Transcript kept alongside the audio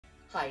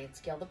Hi,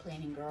 it's Gail the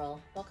Planning Girl.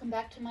 Welcome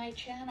back to my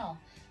channel.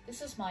 This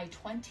is my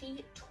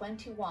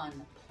 2021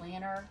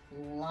 planner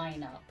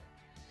lineup.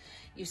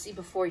 You see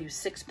before you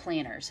 6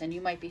 planners, and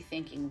you might be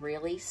thinking,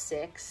 really,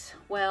 6?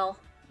 Well,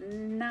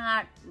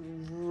 not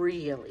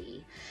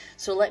really.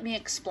 So let me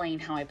explain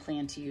how I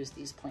plan to use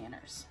these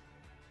planners.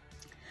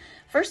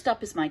 First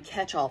up is my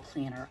catch-all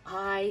planner.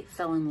 I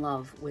fell in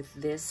love with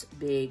this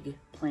big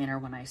planner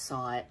when I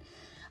saw it.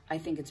 I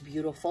think it's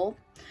beautiful.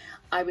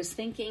 I was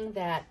thinking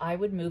that I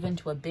would move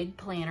into a big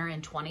planner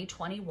in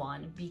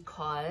 2021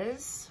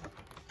 because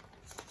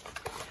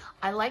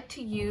I like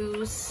to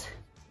use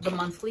the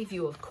monthly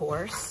view, of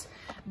course,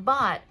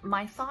 but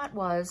my thought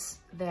was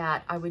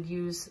that I would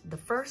use the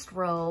first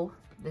row.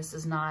 This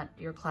is not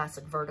your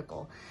classic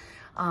vertical.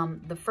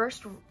 The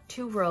first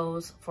 2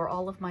 rows for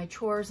all of my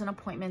chores and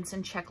appointments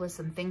and checklists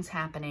and things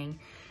happening,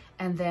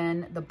 and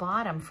then the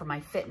bottom for my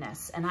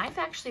fitness. And I've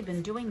actually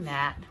been doing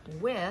that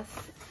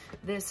with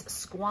this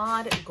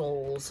Squad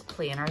Goals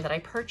planner that I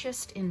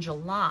purchased in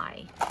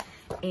July.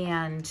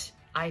 And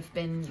I've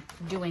been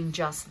doing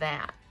just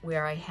that,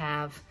 where I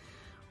have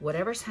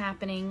whatever's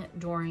happening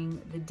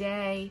during the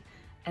day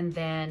and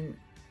then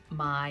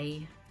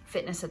my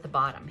fitness at the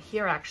bottom.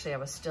 Here, actually, I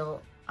was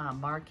still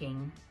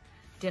marking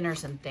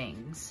dinners and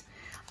things.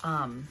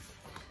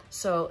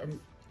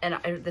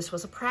 This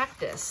was a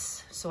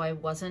practice, so I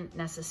wasn't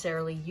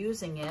necessarily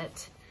using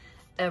it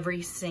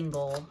every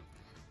single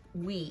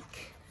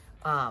week.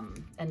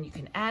 And you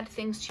can add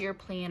things to your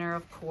planner,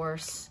 of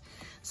course.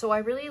 So I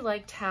really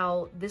liked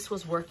how this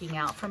was working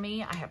out for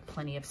me. I have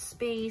plenty of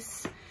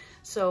space.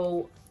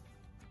 So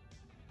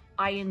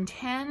I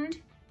intend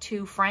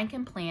to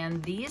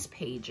franken-plan these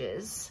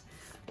pages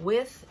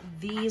with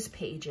these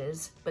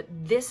pages, but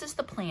this is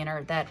the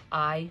planner that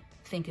I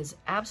think is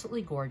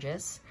absolutely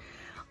gorgeous.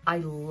 I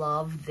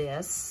love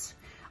this.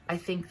 I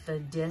think the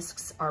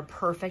discs are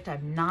perfect.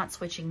 I'm not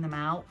switching them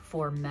out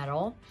for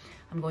metal.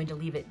 I'm going to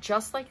leave it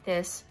just like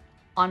this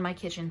on my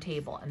kitchen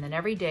table. And then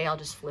every day I'll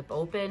just flip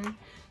open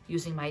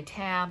using my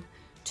tab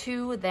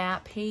to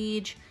that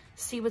page,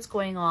 see what's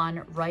going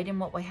on, write in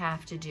what we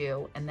have to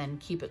do, and then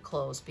keep it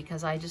closed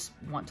because I just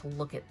want to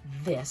look at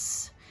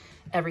this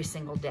every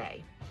single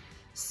day.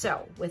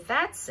 So with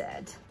that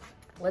said,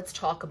 let's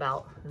talk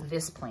about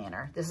this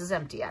planner. This is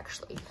empty,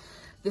 actually.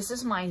 This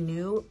is my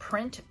new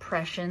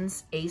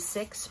Printpressions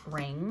A6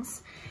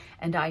 rings,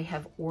 and I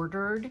have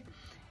ordered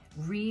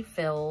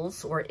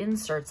refills, or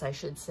inserts, I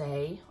should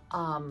say,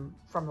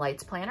 from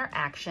Lights Planner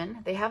Action.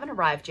 They haven't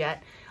arrived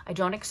yet. I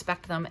don't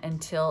expect them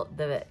until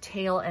the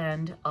tail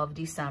end of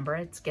December.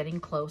 It's getting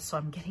close, so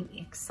I'm getting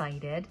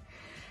excited.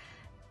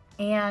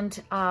 And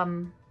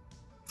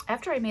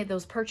after I made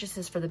those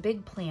purchases for the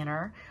big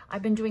planner,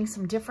 I've been doing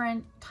some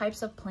different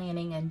types of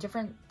planning and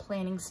different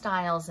planning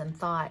styles, and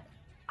thought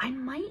I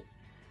might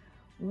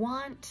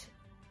want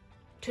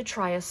to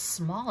try a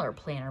smaller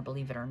planner,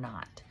 believe it or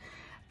not,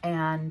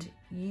 and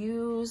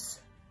be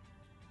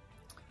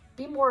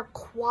more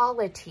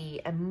quality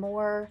and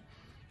more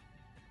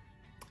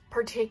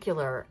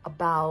particular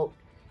about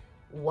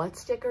what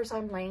stickers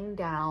I'm laying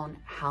down,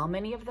 how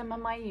many of them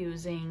am I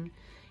using.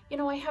 You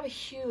know, I have a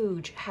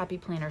huge Happy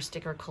Planner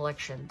sticker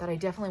collection that I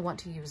definitely want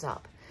to use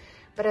up.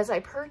 But as I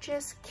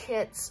purchase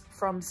kits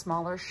from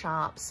smaller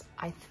shops,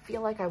 I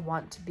feel like I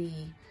want to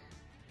be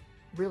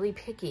really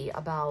picky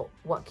about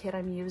what kit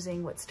I'm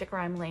using, what sticker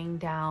I'm laying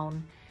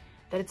down,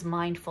 that it's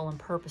mindful and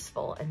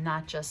purposeful, and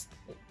not just,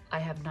 I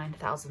have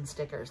 9,000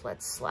 stickers,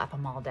 let's slap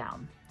them all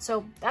down.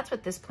 So that's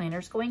what this planner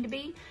is going to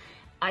be.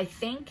 I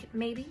think,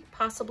 maybe,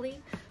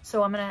 possibly.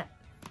 So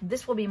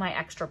this will be my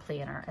extra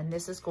planner, and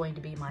this is going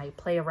to be my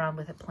play around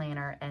with a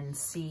planner and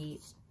see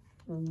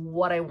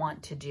what I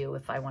want to do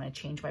if I want to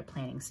change my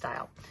planning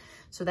style.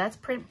 So that's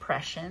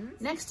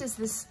Printpressions. Next is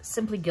this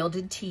Simply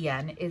Gilded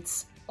TN.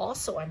 It's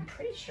also, I'm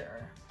pretty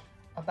sure,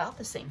 about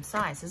the same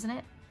size, isn't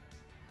it?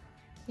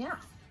 Yeah.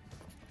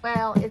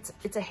 Well,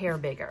 it's a hair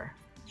bigger.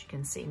 As you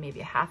can see,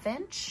 maybe a 1/2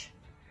 inch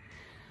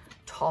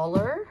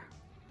taller.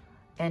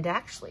 And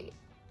actually,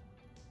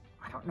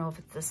 I don't know if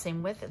it's the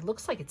same width. It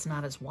looks like it's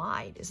not as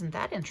wide. Isn't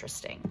that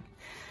interesting?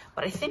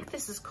 But I think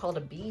this is called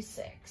a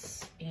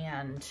B6.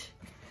 And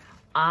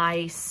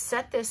I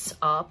set this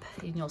up,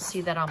 and you'll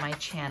see that on my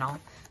channel,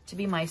 to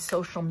be my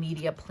social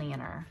media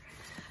planner.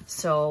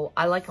 So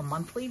I like a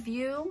monthly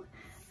view,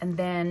 and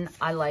then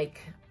I like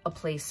a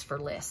place for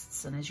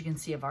lists. And as you can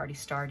see, I've already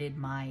started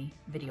my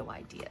video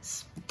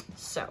ideas.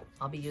 So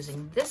I'll be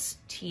using this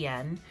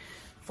TN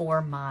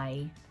for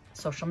my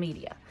social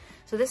media.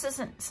 So this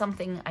isn't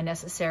something I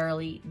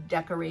necessarily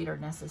decorate or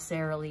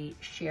necessarily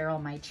share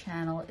on my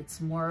channel.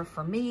 It's more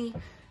for me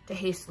to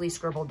hastily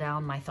scribble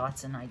down my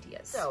thoughts and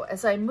ideas. So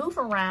as I move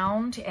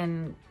around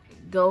and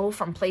go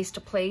from place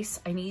to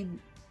place, I need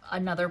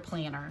another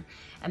planner.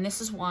 And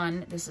this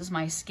is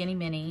my Skinny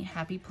Mini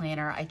Happy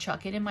Planner. I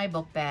chuck it in my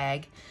book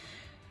bag.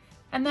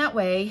 And that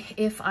way,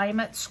 if I'm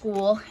at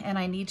school and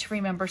I need to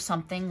remember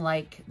something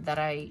like that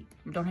I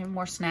don't have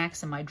more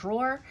snacks in my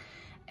drawer,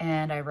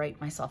 and I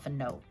write myself a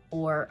note.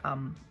 Or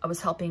I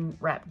was helping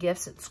wrap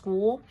gifts at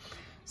school,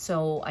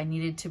 So I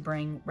needed to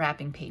bring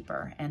wrapping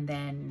paper, and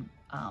then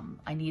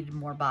I needed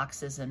more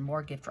boxes and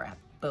more gift wrap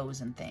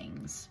bows and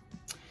things.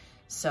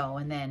 So,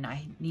 and then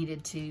I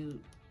needed to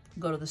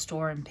go to the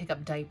store and pick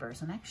up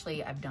diapers. And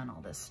actually I've done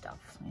all this stuff.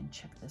 Let me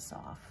check this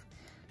off.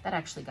 That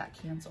actually got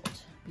canceled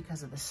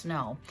because of the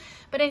snow.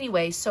 But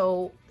anyway,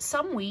 so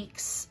some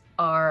weeks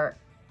are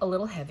a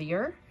little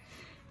heavier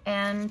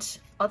and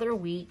other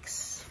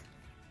weeks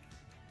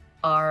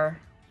are,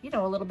 you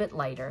know, a little bit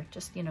lighter.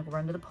 Just, you know,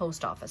 run to the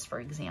post office, for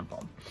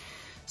example.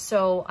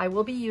 So I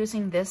will be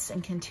using this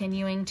and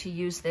continuing to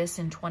use this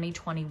in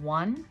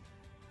 2021.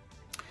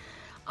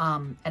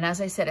 And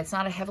as I said, it's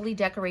not a heavily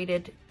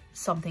decorated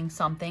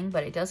something,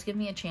 but it does give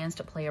me a chance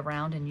to play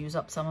around and use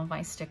up some of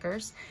my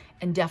stickers,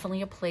 and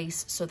definitely a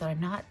place so that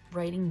I'm not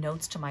writing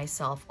notes to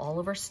myself all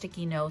over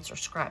sticky notes or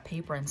scrap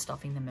paper and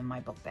stuffing them in my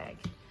book bag.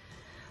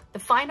 The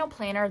final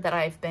planner that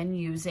I've been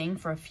using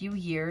for a few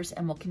years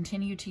and will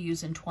continue to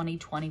use in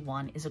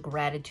 2021 is a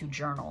gratitude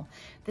journal.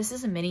 This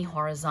is a mini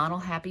horizontal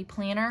happy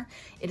planner.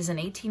 It is an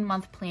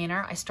 18-month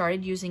planner. I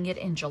started using it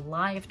in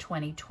July of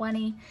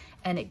 2020,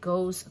 and it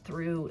goes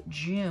through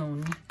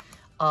June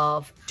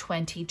of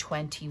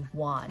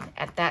 2021.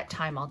 At that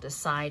time, I'll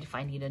decide if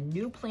I need a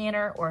new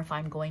planner or if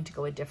I'm going to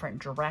go a different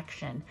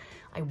direction.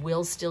 I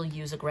will still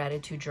use a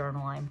gratitude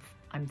journal,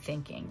 I'm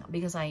thinking,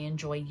 because I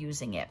enjoy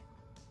using it.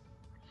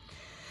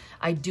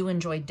 I do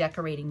enjoy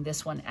decorating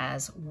this one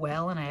as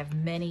well, and I have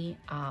many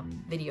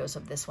videos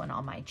of this one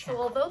on my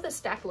channel. So although the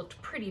stack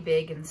looked pretty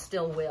big and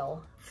still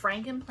will,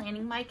 Franken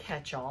planning my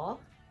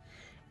catch-all,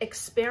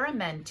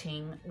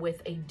 experimenting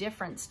with a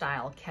different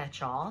style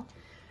catch-all,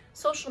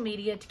 social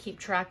media to keep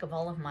track of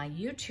all of my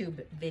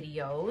YouTube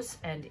videos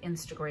and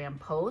Instagram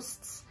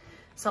posts,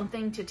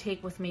 something to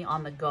take with me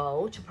on the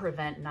go to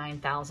prevent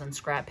 9,000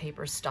 scrap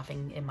paper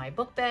stuffing in my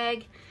book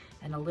bag,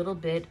 and a little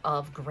bit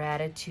of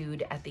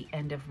gratitude at the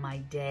end of my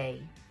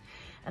day.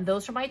 And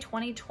those are my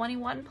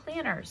 2021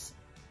 planners.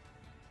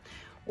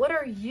 What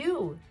are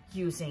you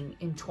using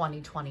in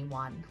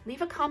 2021?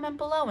 Leave a comment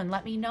below and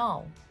let me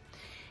know.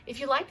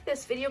 If you liked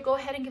this video, go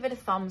ahead and give it a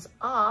thumbs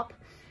up.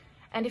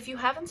 And if you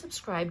haven't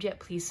subscribed yet,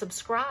 please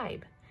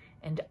subscribe.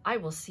 And I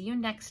will see you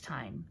next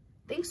time.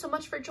 Thanks so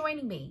much for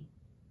joining me.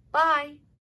 Bye.